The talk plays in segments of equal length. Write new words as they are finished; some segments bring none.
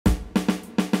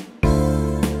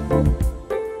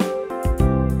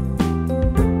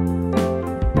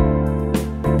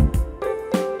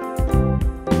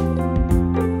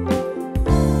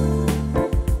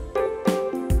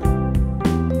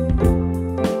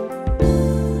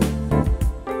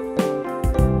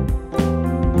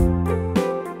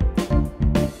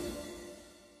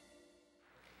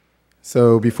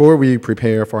So before we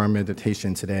prepare for our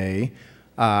meditation today,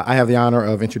 I have the honor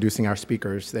of introducing our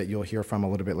speakers that you'll hear from a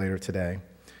little bit later today.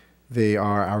 They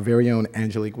are our very own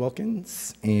Angelique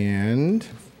Wilkins and,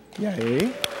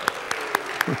 yay,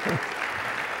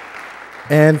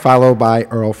 and followed by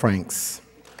Earl Franks.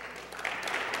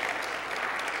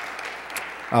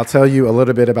 I'll tell you a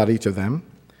little bit about each of them.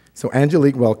 So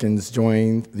Angelique Wilkins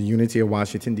joined the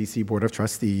UnityWDC Board of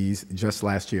Trustees just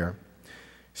last year.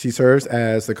 She serves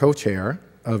as the co-chair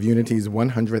of Unity's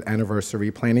 100th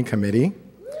Anniversary Planning Committee.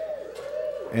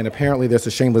 And apparently there's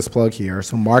a shameless plug here,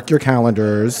 so mark your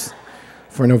calendars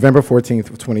for November 14th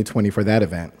of 2020 for that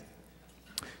event.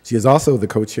 She is also the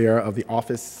co-chair of the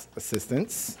Office of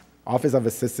Assistance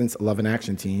Love and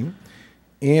Action team,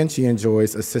 and she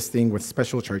enjoys assisting with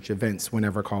special church events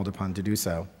whenever called upon to do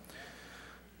so.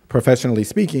 Professionally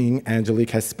speaking, Angelique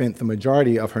has spent the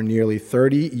majority of her nearly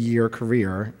 30-year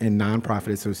career in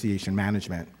nonprofit association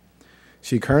management.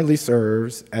 She currently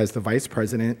serves as the Vice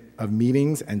President of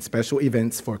Meetings and Special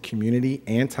Events for Community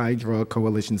Anti-Drug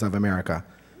Coalitions of America.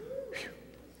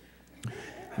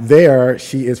 There,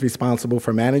 she is responsible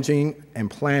for managing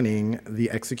and planning the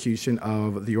execution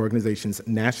of the organization's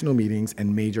national meetings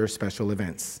and major special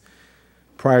events.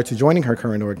 Prior to joining her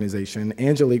current organization,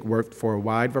 Angelique worked for a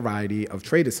wide variety of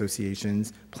trade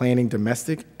associations, planning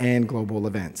domestic and global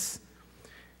events.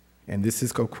 And this is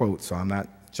a quote, so I'm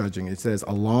not judging. It says,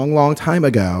 "A long, long time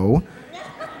ago,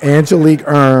 Angelique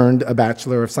earned a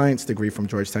Bachelor of Science degree from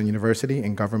Georgetown University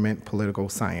in Government Political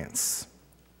Science."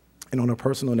 And on a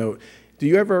personal note, do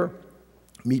you ever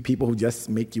meet people who just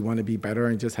make you want to be better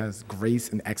and just has grace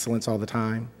and excellence all the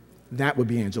time? That would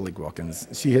be Angelique Wilkins.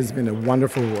 She has been a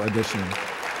wonderful addition.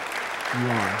 You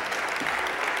are.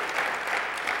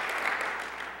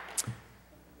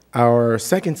 Our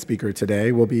second speaker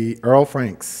today will be Earl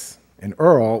Franks. And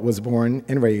Earl was born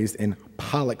and raised in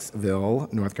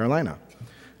Pollocksville, North Carolina,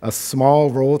 a small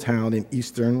rural town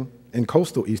in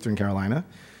coastal Eastern Carolina.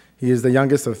 He is the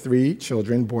youngest of 3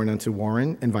 children born unto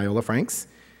Warren and Viola Franks.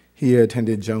 He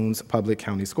attended Jones Public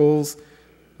County Schools.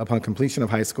 Upon completion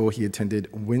of high school, he attended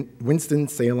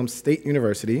Winston-Salem State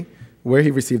University, where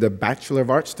he received a Bachelor of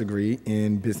Arts degree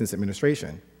in Business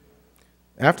Administration.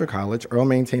 After college, Earl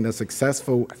maintained a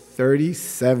successful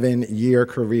 37-year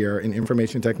career in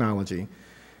information technology.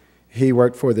 He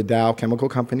worked for the Dow Chemical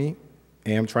Company,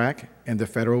 Amtrak, and the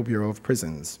Federal Bureau of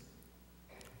Prisons.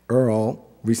 Earl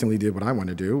recently did what I want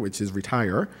to do, which is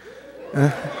retire,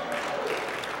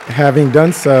 having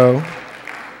done so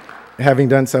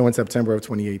in September of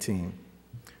 2018.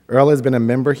 Earl has been a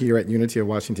member here at Unity of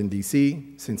Washington, D.C.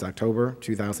 since October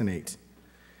 2008.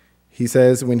 He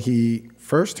says when he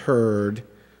first heard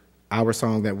our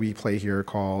song that we play here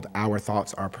called Our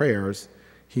Thoughts, Our Prayers,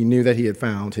 he knew that he had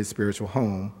found his spiritual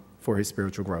home for his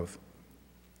spiritual growth.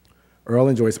 Earl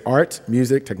enjoys art,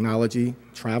 music, technology,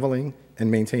 traveling,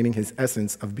 and maintaining his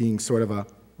essence of being sort of a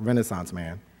Renaissance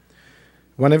man.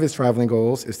 One of his traveling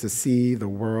goals is to see the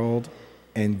world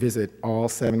and visit all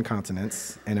 7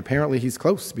 continents, and apparently he's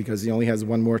close because he only has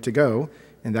 1 more to go,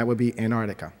 and that would be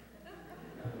Antarctica.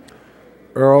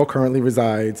 Earl currently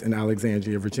resides in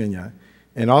Alexandria, Virginia,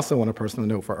 and also on a personal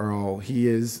note for Earl, he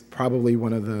is probably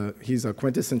he's a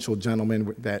quintessential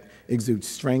gentleman that exudes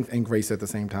strength and grace at the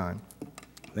same time.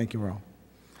 Thank you, Earl.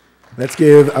 Let's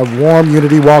give a warm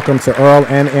Unity welcome to Earl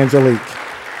and Angelique.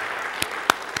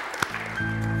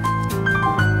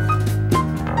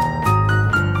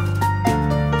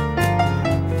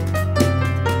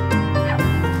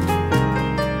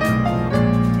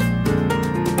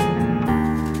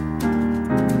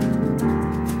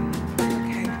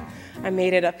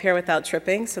 Made it up here without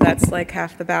tripping, so that's like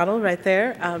half the battle right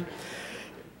there.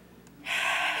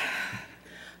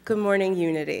 Good morning,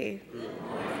 Unity.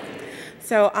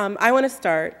 So I want to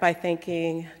start by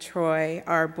thanking Troy,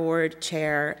 our board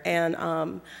chair, and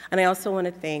I also want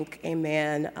to thank a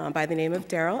man by the name of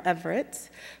Daryl Everett,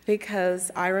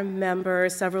 because I remember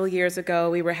several years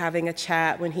ago we were having a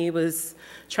chat when he was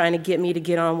trying to get me to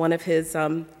get on one of his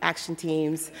action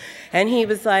teams, and he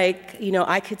was like, you know,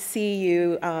 I could see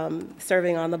you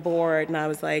serving on the board, and I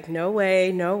was like, no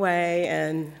way,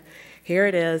 and here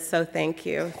it is, so thank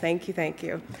you.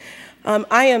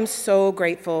 I am so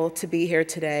grateful to be here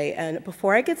today, and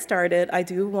before I get started, I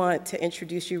do want to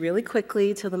introduce you really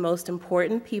quickly to the most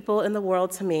important people in the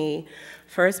world to me.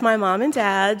 First, my mom and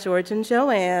dad, George and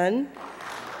Joanne.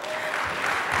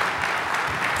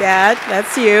 Dad,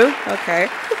 that's you, okay.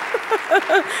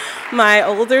 My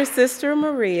older sister,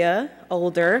 Maria,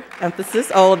 older,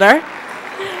 emphasis older.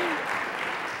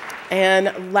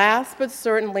 And last but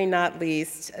certainly not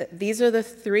least, these are the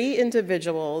three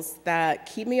individuals that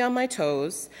keep me on my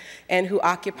toes and who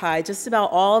occupy just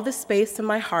about all the space in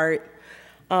my heart,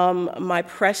 my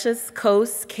precious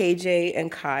Kos, KJ, and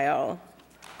Kyle.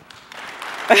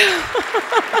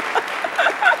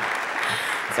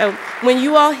 So when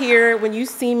you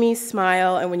see me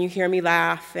smile and when you hear me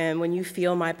laugh and when you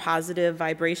feel my positive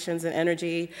vibrations and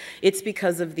energy, it's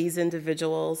because of these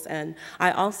individuals. And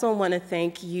I also want to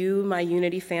thank you, my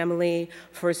Unity family,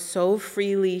 for so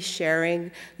freely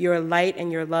sharing your light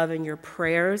and your love and your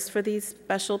prayers for these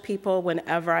special people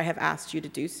whenever I have asked you to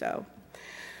do so.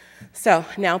 So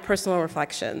now personal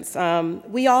reflections.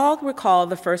 We all recall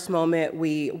the first moment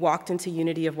we walked into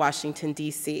Unity of Washington,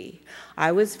 D.C.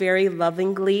 I was very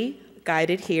lovingly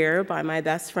guided here by my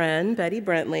best friend, Betty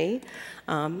Brentley,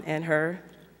 and her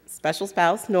special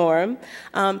spouse, Norm.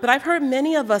 But I've heard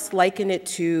many of us liken it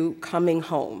to coming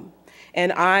home,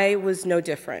 and I was no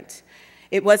different.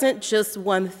 It wasn't just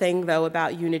one thing, though,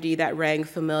 about Unity that rang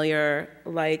familiar,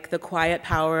 like the quiet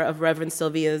power of Reverend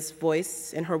Sylvia's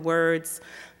voice in her words,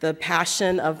 the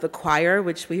passion of the choir,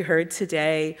 which we heard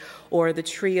today, or the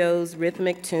trio's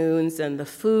rhythmic tunes, and the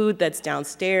food that's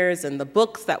downstairs, and the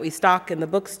books that we stock in the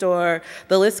bookstore.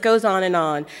 The list goes on and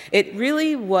on. It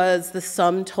really was the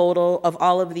sum total of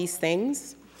all of these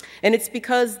things. And it's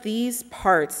because these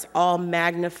parts all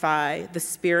magnify the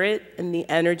spirit and the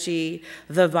energy,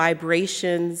 the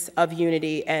vibrations of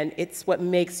Unity, and it's what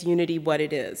makes Unity what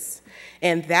it is.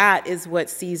 And that is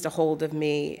what seized a hold of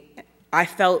me. I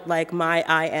felt like my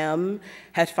I am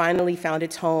had finally found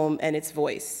its home and its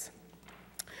voice.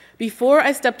 Before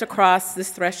I stepped across this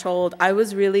threshold, I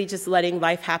was really just letting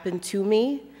life happen to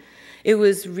me. It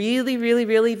was really, really,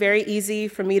 really very easy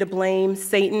for me to blame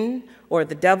Satan or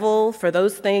the devil for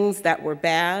those things that were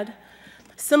bad.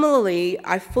 Similarly,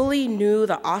 I fully knew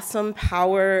the awesome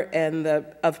power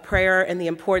of prayer and the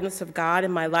importance of God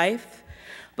in my life,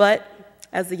 but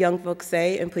as the young folks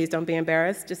say, and please don't be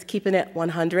embarrassed, just keeping it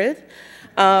 100.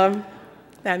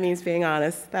 That means being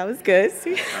honest. That was good.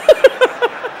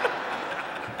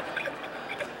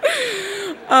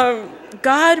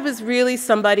 God was really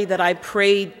somebody that I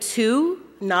prayed to,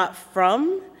 not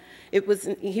from. He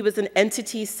was an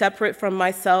entity separate from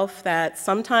myself that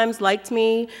sometimes liked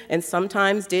me and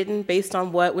sometimes didn't based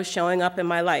on what was showing up in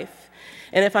my life.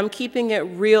 And if I'm keeping it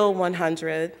real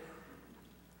 100,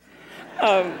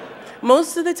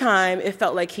 most of the time, it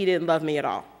felt like he didn't love me at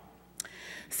all.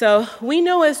 So we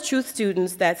know as truth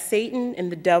students that Satan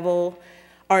and the devil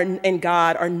and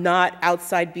God are not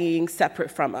outside beings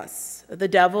separate from us. The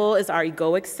devil is our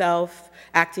egoic self,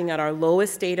 acting at our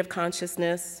lowest state of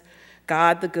consciousness.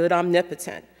 God, the good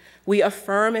omnipotent. We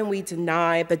affirm and we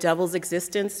deny the devil's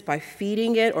existence by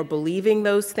feeding it or believing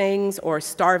those things or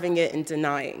starving it and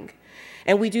denying.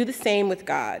 And we do the same with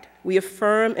God. We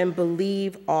affirm and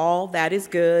believe all that is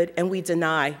good, and we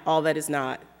deny all that is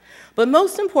not. But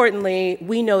most importantly,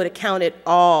 we know to count it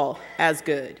all as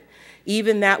good,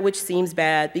 even that which seems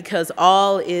bad, because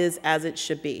all is as it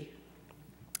should be.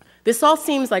 This all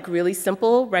seems like really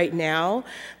simple right now,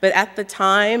 but at the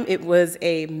time, it was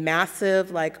a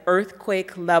massive, like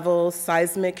earthquake-level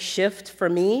seismic shift for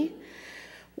me.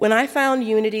 When I found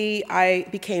Unity, I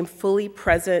became fully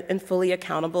present and fully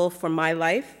accountable for my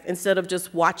life instead of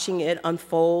just watching it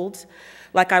unfold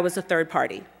like I was a third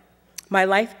party. My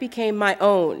life became my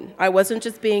own. I wasn't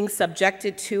just being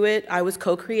subjected to it, I was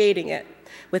co-creating it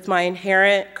with my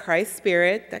inherent Christ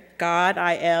spirit, that God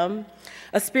I am,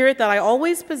 a spirit that I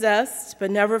always possessed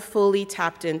but never fully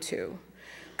tapped into.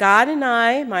 God and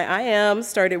my I am,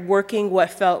 started working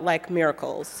what felt like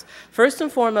miracles. First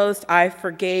and foremost, I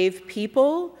forgave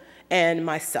people and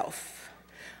myself.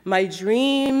 My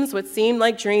dreams, what seemed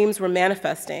like dreams, were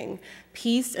manifesting.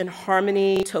 Peace and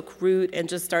harmony took root and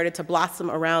just started to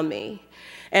blossom around me.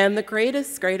 And the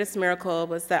greatest miracle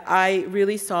was that I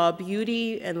really saw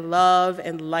beauty and love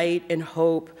and light and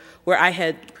hope where I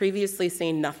had previously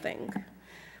seen nothing.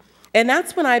 And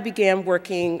that's when I began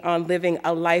working on living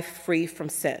a life free from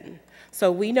sin.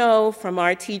 So we know from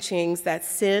our teachings that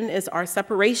sin is our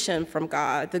separation from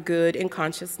God, the good in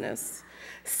consciousness.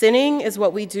 Sinning is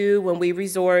what we do when we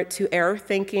resort to error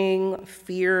thinking,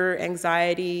 fear,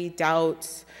 anxiety,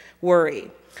 doubt, worry.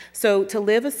 So to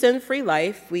live a sin-free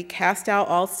life, we cast out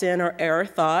all sin or error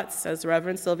thoughts, as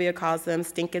Reverend Sylvia calls them,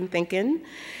 stinking thinking,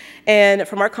 and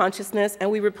from our consciousness,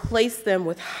 and we replace them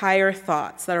with higher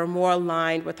thoughts that are more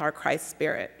aligned with our Christ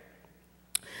spirit.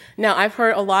 Now, I've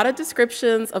heard a lot of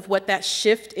descriptions of what that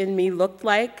shift in me looked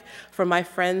like from my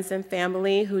friends and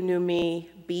family who knew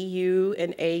me BU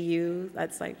and AU.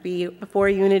 That's like B before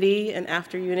Unity and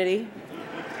after Unity.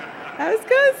 That was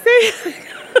good, see?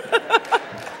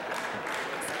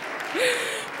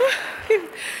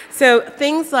 So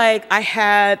things like I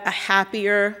had a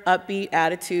happier, upbeat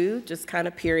attitude, just kind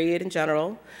of period in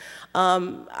general.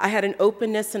 I had an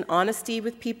openness and honesty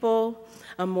with people,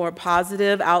 a more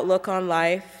positive outlook on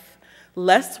life,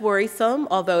 less worrisome,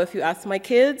 although if you ask my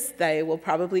kids, they will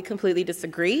probably completely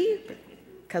disagree,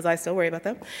 because I still worry about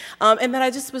them. And then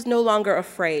I just was no longer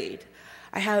afraid.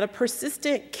 I had a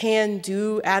persistent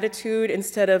can-do attitude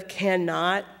instead of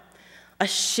cannot, a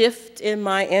shift in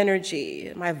my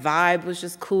energy. My vibe was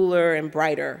just cooler and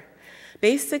brighter.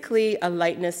 Basically, a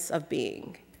lightness of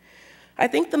being. I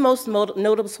think the most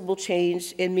noticeable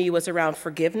change in me was around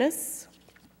forgiveness.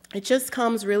 It just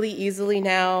comes really easily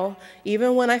now,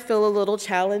 even when I feel a little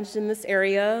challenged in this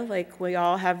area, like we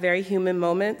all have very human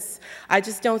moments, I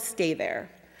just don't stay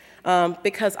there.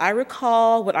 Because I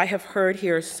recall what I have heard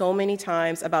here so many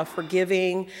times about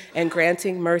forgiving and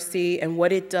granting mercy and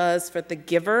what it does for the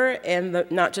giver and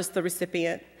not just the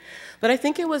recipient. But I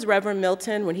think it was Reverend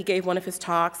Milton, when he gave one of his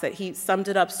talks, that he summed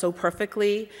it up so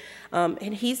perfectly.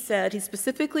 And he said, he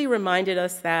specifically reminded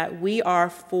us that we are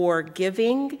for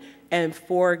giving and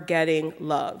for getting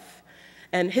love.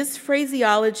 And his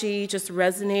phraseology just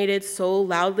resonated so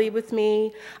loudly with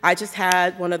me. I just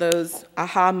had one of those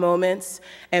aha moments,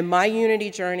 and my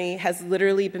unity journey has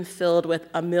literally been filled with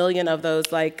a million of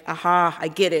those like, aha, I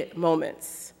get it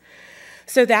moments.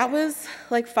 So that was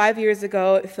like 5 years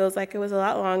ago. It feels like it was a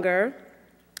lot longer.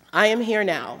 I am here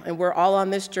now, and we're all on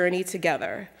this journey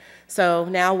together. So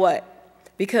now what?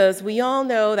 Because we all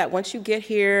know that once you get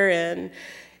here and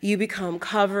you become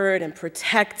covered and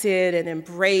protected and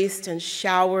embraced and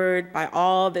showered by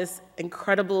all this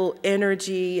incredible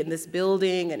energy in this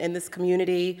building and in this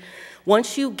community.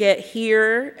 Once you get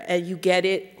here and you get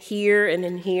it here and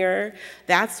in here,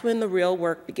 that's when the real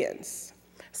work begins.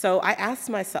 So I asked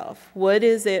myself,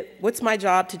 what's my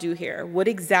job to do here? What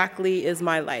exactly is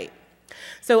my light?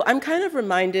 So I'm kind of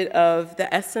reminded of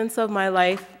the essence of my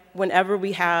life whenever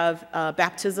we have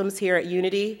baptisms here at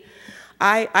Unity.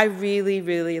 I really,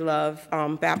 really love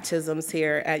baptisms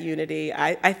here at Unity.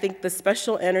 I think the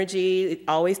special energy, it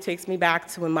always takes me back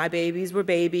to when my babies were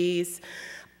babies,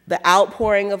 the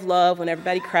outpouring of love when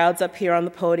everybody crowds up here on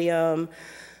the podium,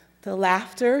 the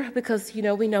laughter, because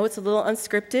we know it's a little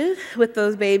unscripted with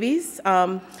those babies,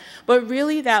 but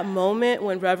really that moment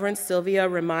when Reverend Sylvia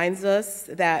reminds us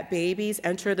that babies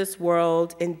enter this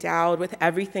world endowed with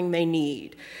everything they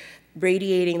need,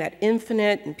 radiating that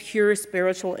infinite and pure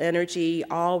spiritual energy,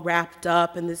 all wrapped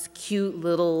up in this cute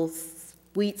little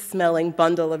sweet-smelling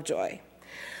bundle of joy.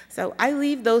 So I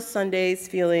leave those Sundays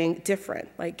feeling different,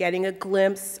 like getting a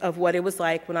glimpse of what it was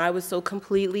like when I was so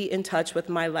completely in touch with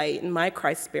my light and my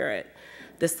Christ spirit,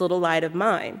 this little light of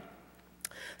mine.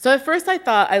 So at first I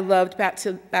thought I loved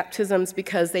baptisms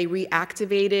because they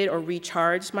reactivated or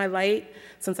recharged my light,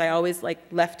 since I always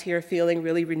left here feeling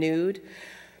really renewed.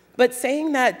 But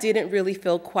saying that didn't really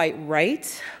feel quite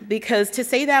right, because to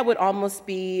say that would almost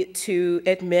be to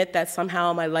admit that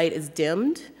somehow my light is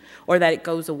dimmed or that it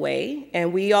goes away,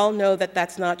 and we all know that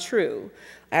that's not true.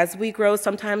 As we grow,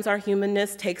 sometimes our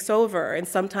humanness takes over, and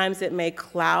sometimes it may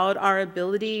cloud our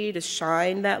ability to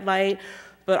shine that light,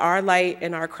 but our light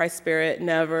and our Christ spirit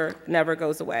never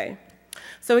goes away.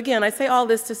 So again, I say all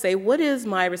this to say, what is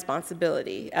my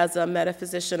responsibility as a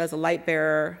metaphysician, as a light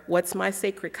bearer? What's my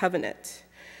sacred covenant?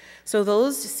 So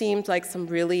those seemed like some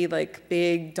really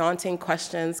big, daunting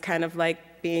questions, kind of like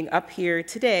being up here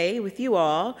today with you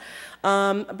all.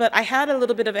 But I had a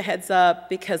little bit of a heads up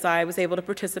because I was able to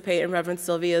participate in Reverend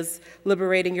Sylvia's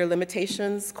Liberating Your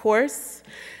Limitations course.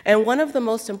 And one of the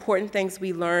most important things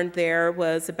we learned there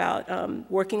was about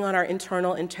working on our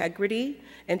internal integrity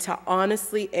and to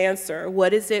honestly answer,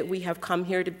 what is it we have come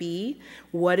here to be?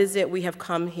 What is it we have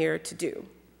come here to do?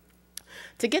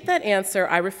 To get that answer,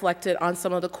 I reflected on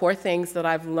some of the core things that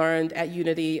I've learned at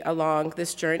Unity along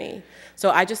this journey.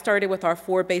 So I just started with our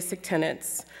 4 basic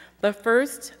tenets. The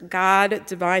first, God,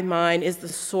 divine mind, is the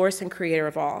source and creator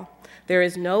of all. There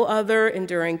is no other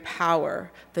enduring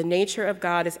power. The nature of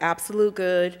God is absolute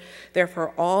good,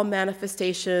 therefore all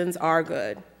manifestations are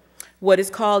good. What is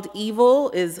called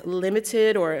evil is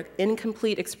limited or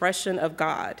incomplete expression of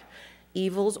God.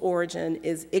 Evil's origin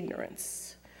is ignorance.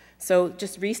 So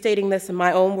just restating this in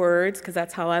my own words, because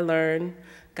that's how I learn.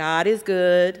 God is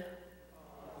good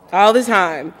all the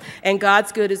time, and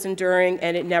God's good is enduring,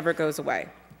 and it never goes away.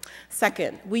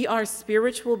 Second, we are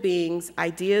spiritual beings,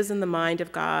 ideas in the mind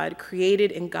of God,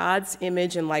 created in God's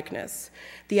image and likeness.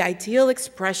 The ideal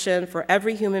expression for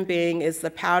every human being is the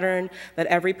pattern that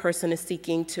every person is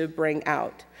seeking to bring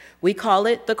out. We call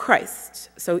it the Christ.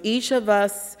 So each of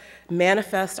us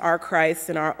manifests our Christ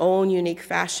in our own unique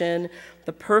fashion.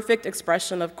 The perfect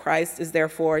expression of Christ is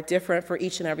therefore different for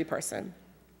each and every person.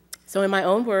 So in my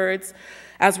own words,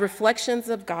 as reflections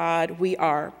of God, we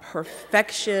are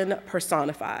perfection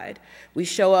personified. We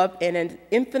show up in an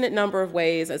infinite number of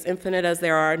ways, as infinite as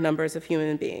there are numbers of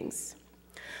human beings.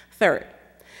 Third,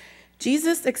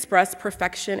 Jesus expressed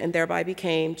perfection and thereby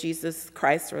became Jesus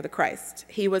Christ, or the Christ.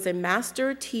 He was a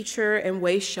master teacher and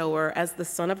way shower as the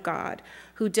Son of God,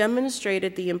 who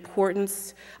demonstrated the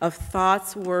importance of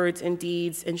thoughts, words, and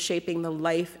deeds in shaping the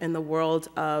life and the world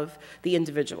of the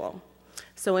individual.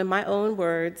 So in my own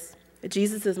words,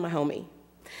 Jesus is my homie.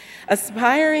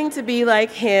 Aspiring to be like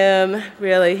him,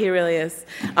 really, he really is.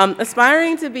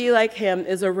 Aspiring to be like him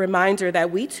is a reminder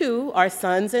that we too are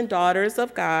sons and daughters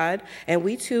of God, and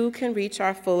we too can reach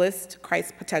our fullest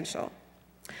Christ potential.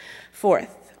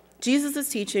 Fourth, Jesus'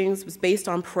 teachings was based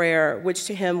on prayer, which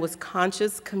to him was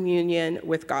conscious communion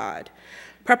with God.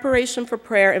 Preparation for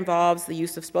prayer involves the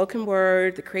use of spoken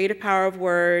word, the creative power of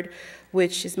word,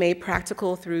 which is made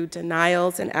practical through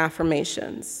denials and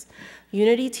affirmations.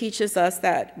 Unity teaches us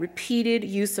that repeated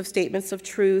use of statements of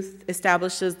truth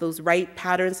establishes those right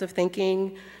patterns of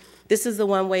thinking. This is the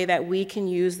one way that we can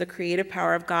use the creative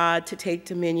power of God to take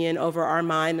dominion over our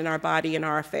mind and our body and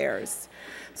our affairs.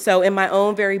 So in my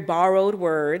own very borrowed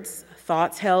words,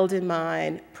 thoughts held in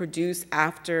mind produce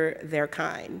after their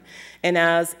kind. And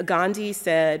as Gandhi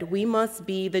said, we must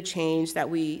be the change that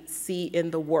we see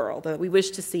in the world, that we wish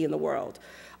to see in the world,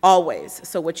 always.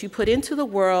 So what you put into the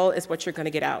world is what you're going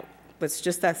to get out. It's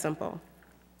just that simple.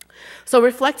 So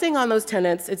reflecting on those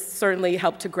tenets, it's certainly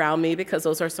helped to ground me because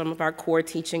those are some of our core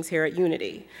teachings here at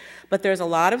Unity. But there's a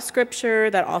lot of scripture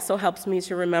that also helps me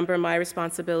to remember my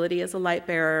responsibility as a light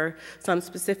bearer. So I'm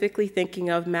specifically thinking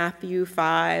of Matthew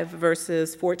 5,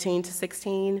 verses 14 to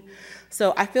 16.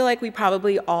 So I feel like we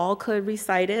probably all could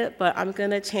recite it, but I'm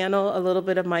going to channel a little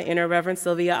bit of my inner Reverend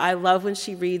Sylvia. I love when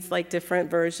she reads like different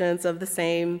versions of the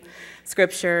same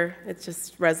scripture. It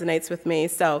just resonates with me.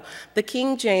 So the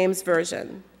King James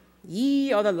Version.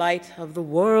 Ye are the light of the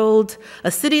world. A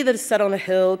city that is set on a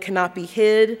hill cannot be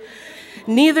hid.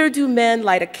 Neither do men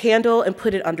light a candle and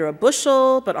put it under a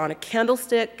bushel, but on a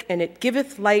candlestick, and it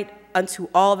giveth light unto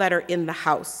all that are in the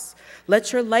house.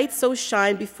 Let your light so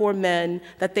shine before men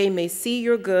that they may see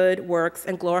your good works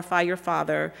and glorify your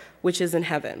Father, which is in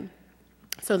heaven.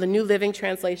 So the New Living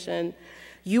Translation,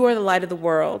 you are the light of the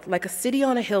world, like a city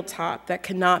on a hilltop that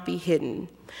cannot be hidden.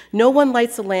 No one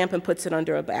lights a lamp and puts it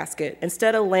under a basket.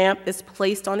 Instead, a lamp is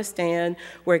placed on a stand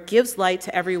where it gives light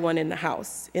to everyone in the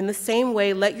house. In the same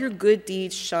way, let your good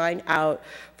deeds shine out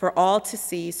for all to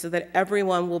see so that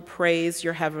everyone will praise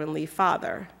your heavenly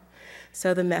Father.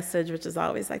 So the message, which is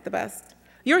always like the best.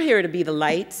 You're here to be the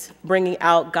light, bringing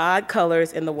out God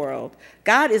colors in the world.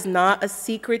 God is not a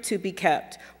secret to be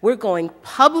kept. We're going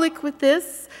public with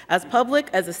this, as public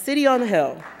as a city on a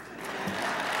hill.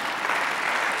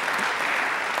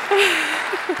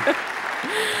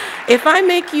 If I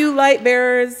make you light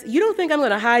bearers, you don't think I'm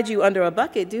going to hide you under a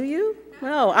bucket, do you?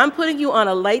 No, I'm putting you on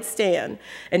a light stand.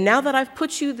 And now that I've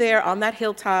put you there on that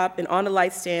hilltop and on a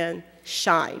light stand,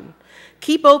 shine.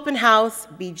 Keep open house,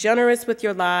 be generous with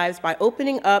your lives. By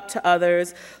opening up to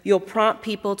others, you'll prompt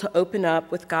people to open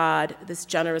up with God, this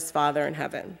generous Father in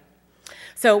heaven.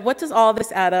 So what does all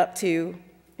this add up to?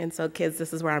 And so kids,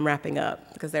 this is where I'm wrapping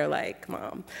up because they're like,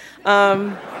 Mom.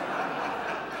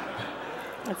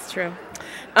 That's true.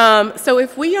 So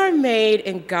if we are made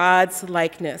in God's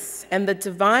likeness and the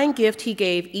divine gift he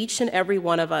gave each and every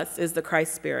one of us is the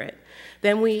Christ Spirit,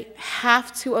 then we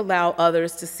have to allow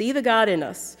others to see the God in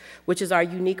us, which is our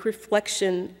unique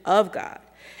reflection of God.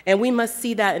 And we must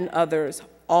see that in others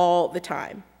all the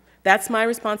time. That's my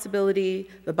responsibility,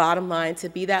 the bottom line, to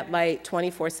be that light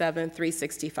 24/7,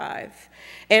 365.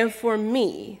 And for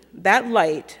me, that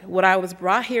light, what I was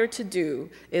brought here to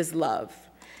do is love.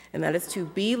 And that is to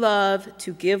be love,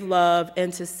 to give love,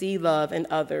 and to see love in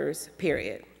others,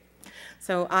 period.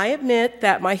 So I admit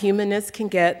that my humanness can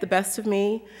get the best of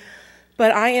me,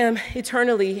 but I am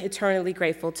eternally, eternally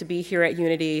grateful to be here at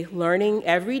Unity, learning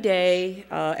every day,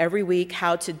 every week,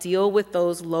 how to deal with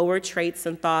those lower traits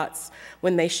and thoughts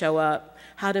when they show up,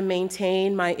 how to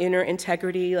maintain my inner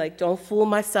integrity, like don't fool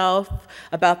myself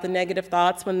about the negative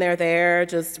thoughts when they're there,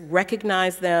 just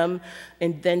recognize them,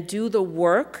 and then do the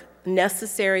work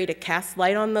necessary to cast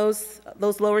light on those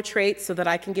lower traits so that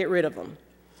I can get rid of them.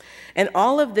 And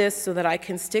all of this so that I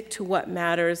can stick to what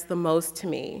matters the most to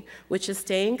me, which is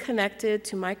staying connected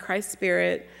to my Christ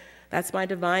spirit. That's my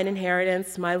divine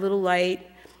inheritance, my little light,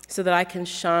 so that I can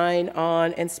shine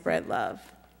on and spread love.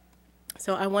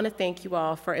 So I want to thank you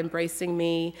all for embracing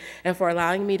me and for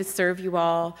allowing me to serve you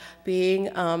all. Being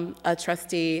a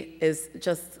trustee is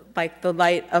just like the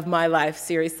light of my life,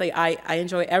 seriously. I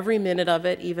enjoy every minute of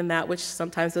it, even that which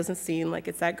sometimes doesn't seem like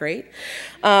it's that great.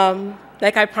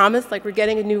 Like I promised, like we're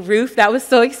getting a new roof. That was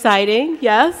so exciting.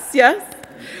 Yes, yes.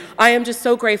 I am just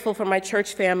so grateful for my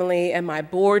church family and my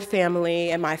board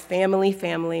family and my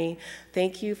family.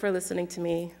 Thank you for listening to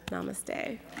me.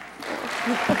 Namaste.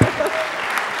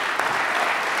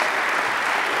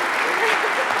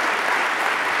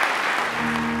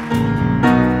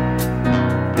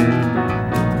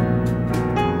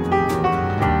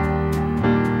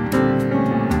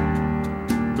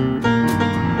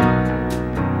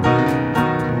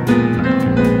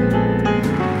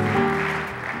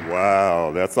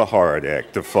 Wow, that's a hard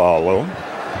act to follow.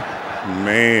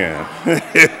 Man.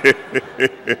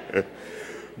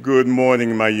 Good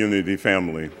morning, my Unity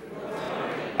family.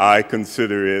 I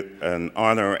consider it an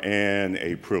honor and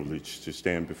a privilege to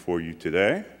stand before you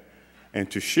today and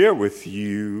to share with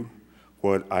you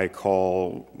what I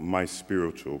call my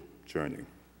spiritual journey.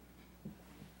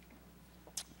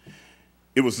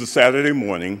 It was a Saturday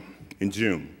morning in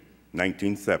June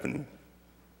 1970.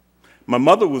 My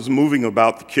mother was moving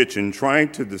about the kitchen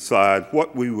trying to decide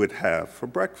what we would have for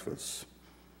breakfast.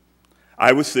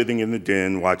 I was sitting in the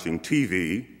den watching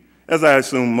TV, as I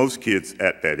assume most kids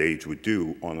at that age would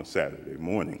do on a Saturday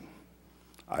morning.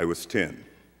 I was 10.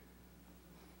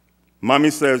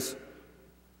 Mommy says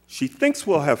she thinks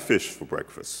we'll have fish for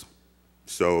breakfast.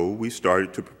 So we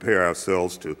started to prepare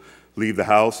ourselves to leave the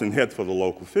house and head for the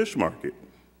local fish market.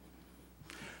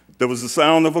 There was the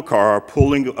sound of a car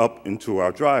pulling up into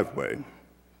our driveway.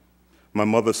 My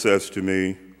mother says to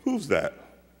me, "Who's that?"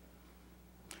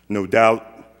 No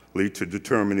doubtly to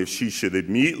determine if she should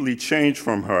immediately change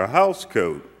from her house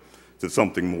coat to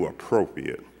something more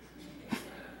appropriate.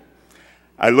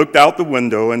 I looked out the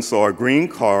window and saw a green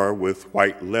car with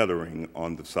white lettering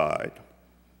on the side.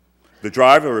 The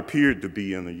driver appeared to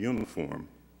be in a uniform.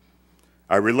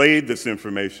 I relayed this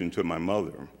information to my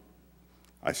mother.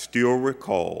 I still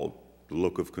recall the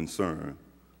look of concern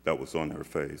that was on her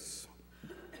face.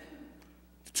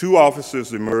 The two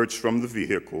officers emerged from the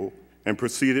vehicle and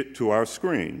proceeded to our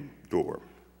screen door.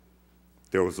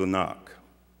 There was a knock.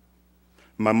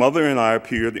 My mother and I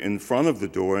appeared in front of the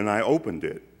door and I opened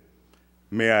it.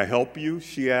 "May I help you?"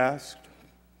 she asked.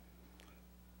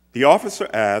 The officer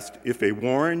asked if a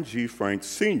Warren G. Frank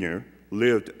Sr.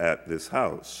 lived at this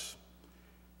house.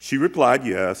 She replied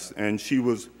yes, and she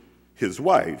was his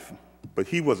wife, but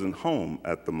he wasn't home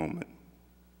at the moment.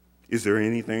 "Is there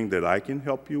anything that I can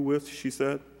help you with?" she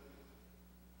said.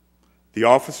 The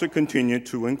officer continued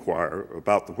to inquire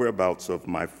about the whereabouts of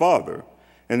my father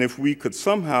and if we could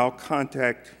somehow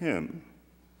contact him.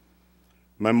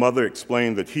 My mother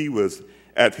explained that he was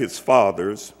at his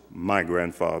father's, my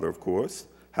grandfather, of course,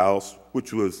 house,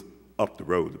 which was up the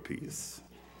road a piece.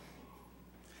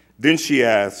 Then she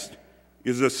asked,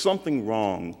 "Is there something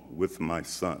wrong with my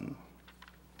son?"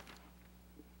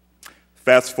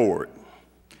 Fast forward,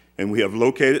 and we have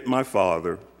located my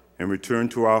father and returned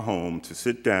to our home to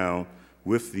sit down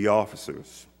with the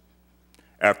officers.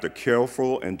 After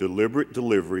careful and deliberate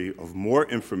delivery of more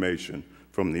information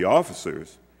from the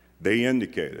officers, they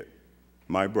indicated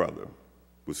my brother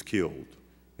was killed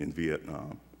in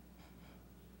Vietnam.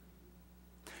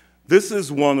 This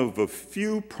is one of a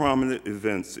few prominent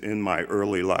events in my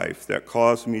early life that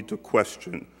caused me to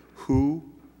question who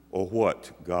or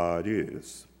what God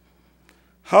is.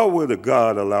 How would a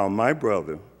God allow my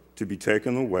brother to be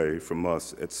taken away from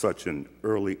us at such an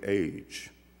early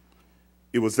age?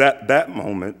 It was at that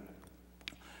moment,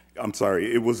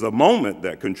 it was a moment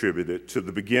that contributed to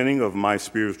the beginning of my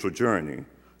spiritual journey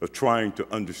of trying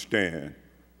to understand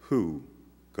who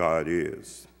God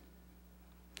is.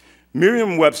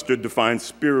 Merriam-Webster defines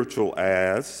spiritual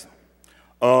as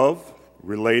of,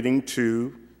 relating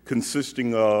to,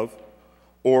 consisting of,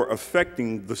 or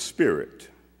affecting the spirit,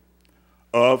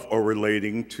 of or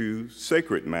relating to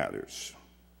sacred matters,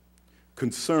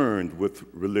 concerned with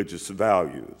religious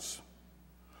values,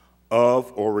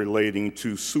 of or relating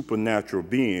to supernatural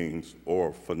beings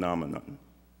or phenomenon.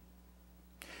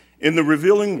 In the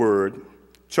Revealing Word,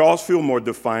 Charles Fillmore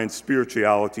defines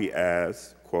spirituality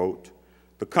as, quote,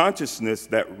 the consciousness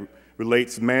that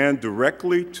relates man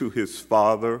directly to his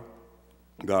Father,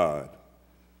 God.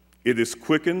 It is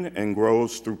quickened and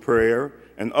grows through prayer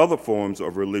and other forms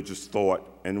of religious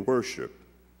thought and worship.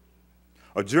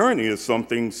 A journey is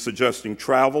something suggesting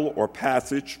travel or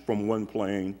passage from one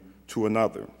plane to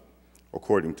another,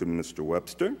 according to Mr.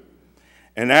 Webster.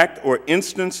 An act or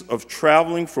instance of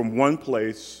traveling from one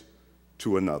place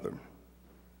to another.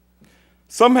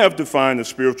 Some have defined a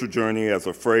spiritual journey as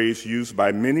a phrase used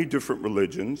by many different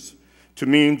religions to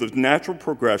mean the natural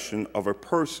progression of a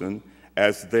person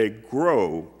as they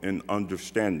grow in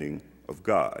understanding of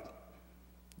God,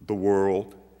 the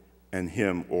world, and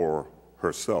him or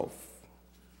herself.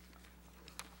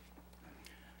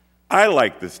 I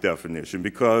like this definition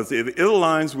because it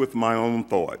aligns with my own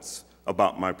thoughts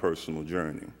about my personal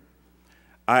journey.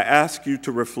 I ask you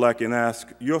to reflect and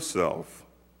ask yourself,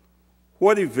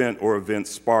 what event or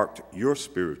events sparked your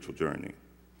spiritual journey?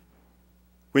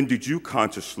 When did you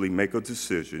consciously make a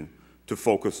decision to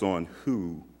focus on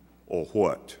who or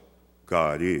what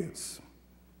God is?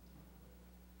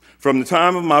 From the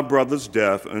time of my brother's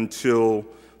death until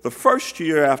the first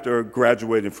year after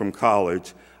graduating from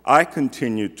college, I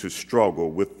continued to struggle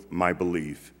with my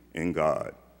belief in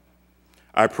God.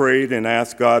 I prayed and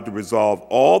asked God to resolve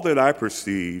all that I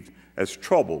perceived as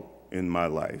trouble in my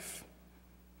life.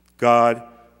 God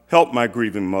helped my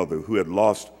grieving mother, who had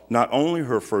lost not only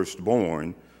her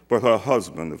firstborn, but her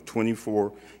husband of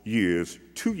 24 years,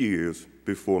 2 years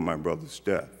before my brother's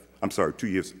death. 2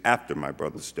 years after my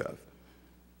brother's death.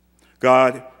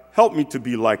 God helped me to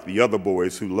be like the other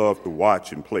boys who loved to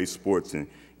watch and play sports and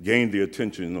gain the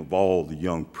attention of all the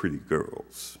young, pretty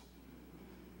girls.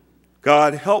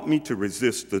 God helped me to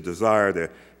resist the desire to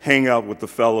hang out with the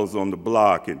fellows on the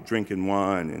block and drinking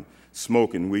wine and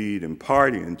smoking weed and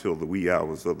partying until the wee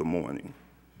hours of the morning.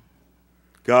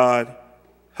 God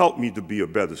helped me to be a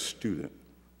better student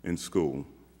in school.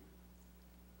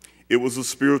 It was a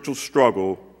spiritual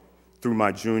struggle through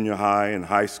my junior high and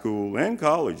high school and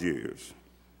college years.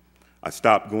 I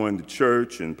stopped going to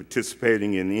church and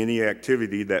participating in any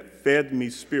activity that fed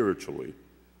me spiritually.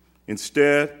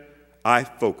 Instead, I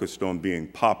focused on being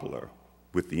popular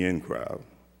with the in crowd.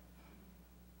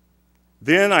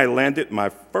 Then I landed my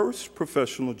first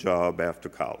professional job after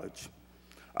college.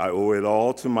 I owe it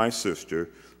all to my sister,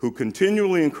 who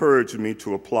continually encouraged me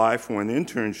to apply for an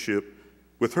internship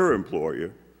with her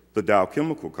employer, the Dow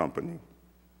Chemical Company.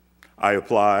 I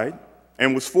applied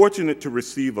and was fortunate to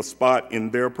receive a spot in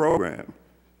their program.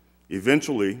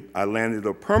 Eventually, I landed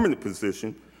a permanent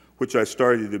position, which I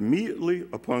started immediately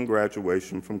upon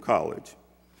graduation from college.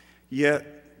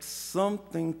 Yet,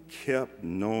 something kept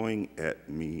gnawing at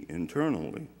me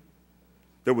internally.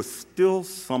 There was still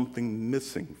something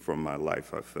missing from my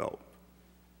life, I felt.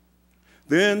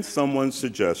 Then someone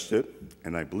suggested,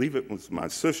 and I believe it was my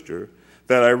sister,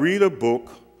 that I read a book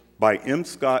by M.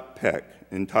 Scott Peck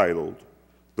entitled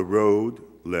The Road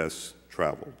Less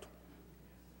Traveled.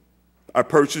 I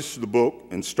purchased the book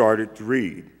and started to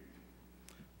read.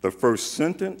 The first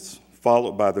sentence,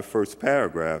 followed by the first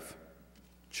paragraph,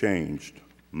 changed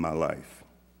my life.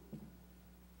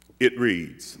 It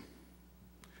reads,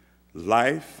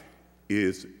 "Life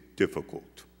is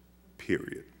difficult,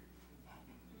 period."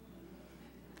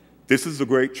 This is a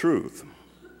great truth,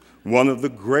 one of the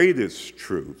greatest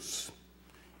truths.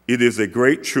 It is a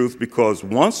great truth because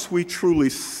once we truly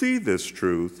see this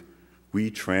truth, we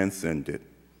transcend it.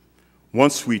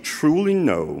 Once we truly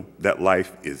know that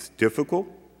life is difficult,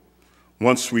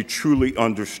 once we truly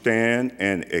understand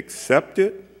and accept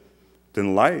it,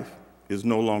 then life is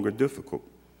no longer difficult.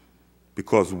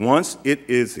 Because once it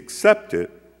is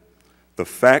accepted, the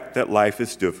fact that life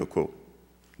is difficult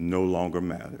no longer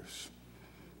matters.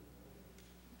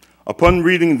 Upon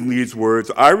reading these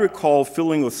words, I recall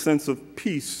feeling a sense of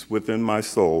peace within my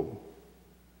soul.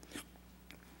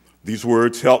 These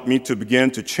words helped me to begin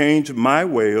to change my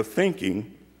way of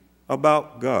thinking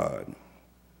about God.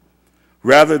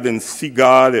 Rather than see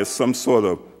God as some sort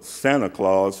of Santa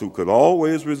Claus who could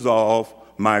always resolve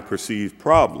my perceived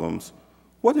problems,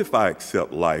 what if I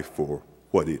accept life for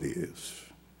what it is?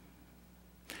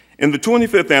 In the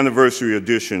 25th anniversary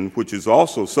edition, which is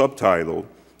also subtitled,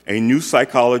 A New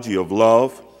Psychology of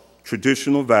Love,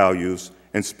 Traditional Values,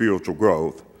 and Spiritual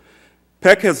Growth,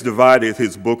 Peck has divided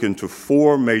his book into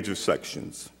 4 major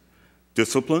sections: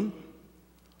 discipline,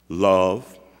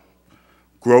 love,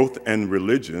 growth and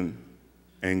religion,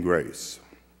 and grace.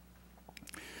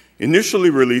 Initially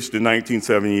released in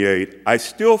 1978, I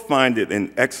still find it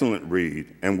an excellent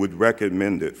read and would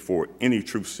recommend it for any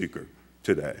truth seeker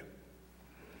today.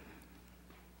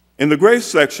 In the grace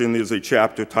section is a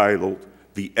chapter titled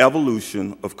The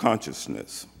Evolution of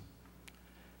Consciousness.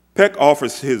 Peck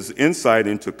offers his insight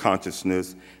into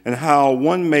consciousness and how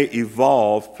one may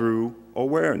evolve through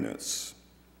awareness.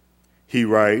 He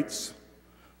writes,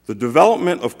 The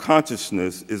development of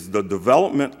consciousness is the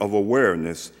development of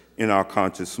awareness in our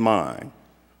conscious mind,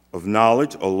 of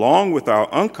knowledge along with our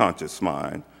unconscious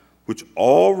mind, which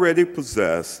already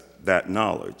possess that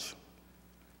knowledge.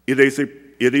 It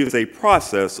is a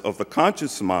process of the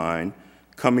conscious mind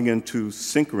coming into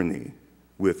synchrony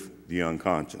with the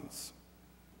unconscious.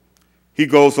 He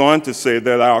goes on to say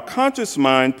that our conscious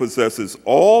mind possesses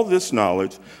all this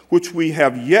knowledge which we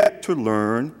have yet to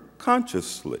learn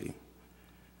consciously.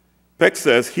 Peck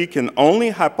says he can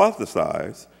only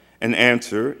hypothesize an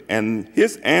answer, and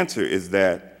his answer is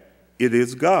that it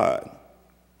is God,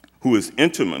 who is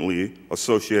intimately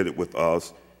associated with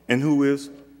us and who is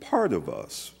part of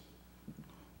us.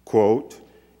 Quote,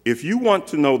 "If you want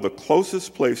to know the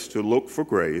closest place to look for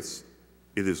grace,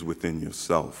 it is within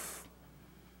yourself.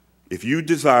 If you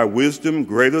desire wisdom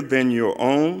greater than your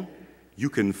own, you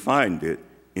can find it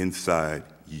inside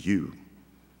you."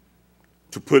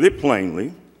 To put it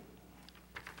plainly,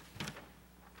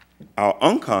 our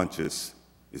unconscious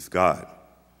is God,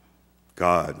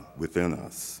 God within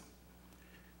us.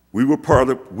 We were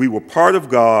part of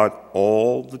God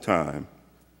all the time.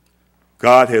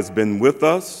 God has been with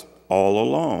us all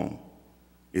along,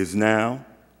 is now,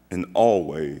 and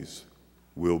always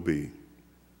will be.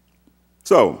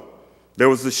 So, there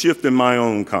was a shift in my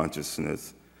own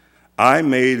consciousness. I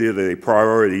made it a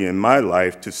priority in my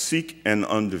life to seek an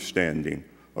understanding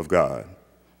of God.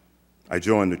 I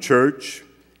joined the church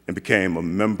and became a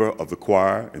member of the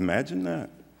choir. Imagine that.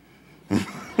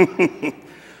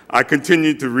 I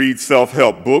continued to read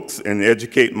self-help books and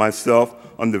educate myself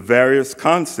on the various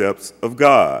concepts of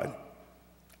God.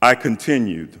 I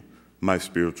continued my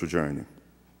spiritual journey.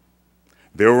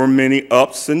 There were many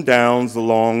ups and downs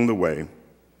along the way.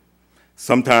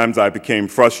 Sometimes I became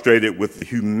frustrated with the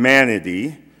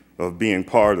humanity of being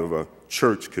part of a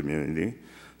church community,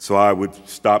 so I would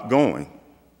stop going.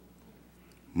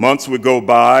 Months would go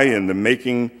by in the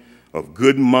making of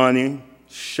good money,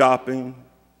 shopping,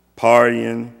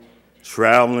 partying,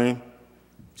 traveling.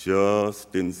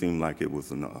 Just didn't seem like it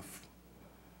was enough.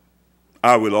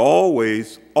 I would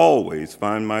always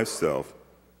find myself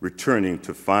returning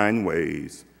to find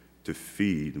ways to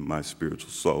feed my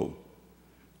spiritual soul.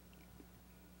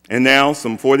 And now,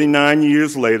 some 49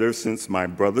 years later, since my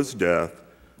brother's death,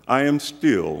 I am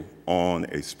still on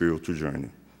a spiritual journey.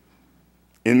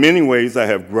 In many ways, I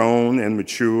have grown and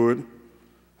matured,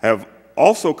 have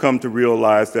also come to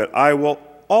realize that I will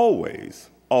always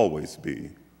be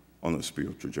on a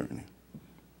spiritual journey.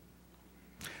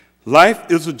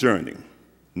 Life is a journey,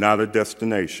 not a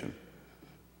destination.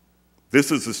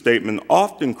 This is a statement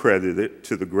often credited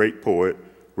to the great poet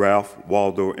Ralph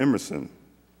Waldo Emerson.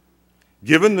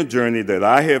 Given the journey that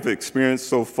I have experienced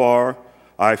so far,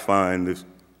 I find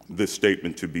this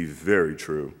statement to be very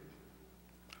true.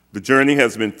 The journey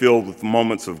has been filled with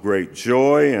moments of great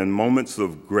joy and moments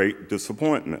of great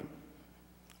disappointment.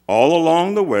 All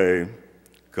along the way,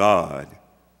 God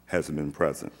has been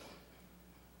present.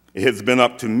 It has been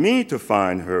up to me to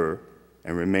find her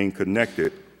and remain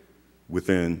connected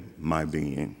within my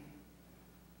being.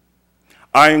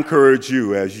 I encourage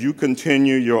you, as you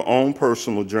continue your own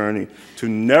personal journey, to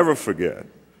never forget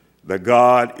that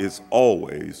God is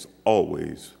always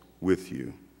with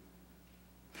you.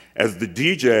 As the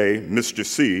DJ, Mr.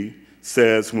 C,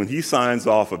 says when he signs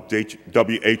off of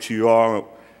WHUR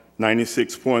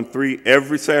 96.3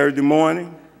 every Saturday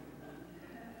morning,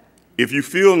 if you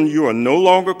feel you are no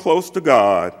longer close to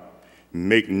God,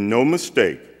 make no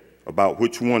mistake about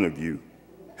which one of you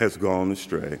has gone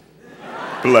astray.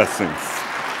 Blessings.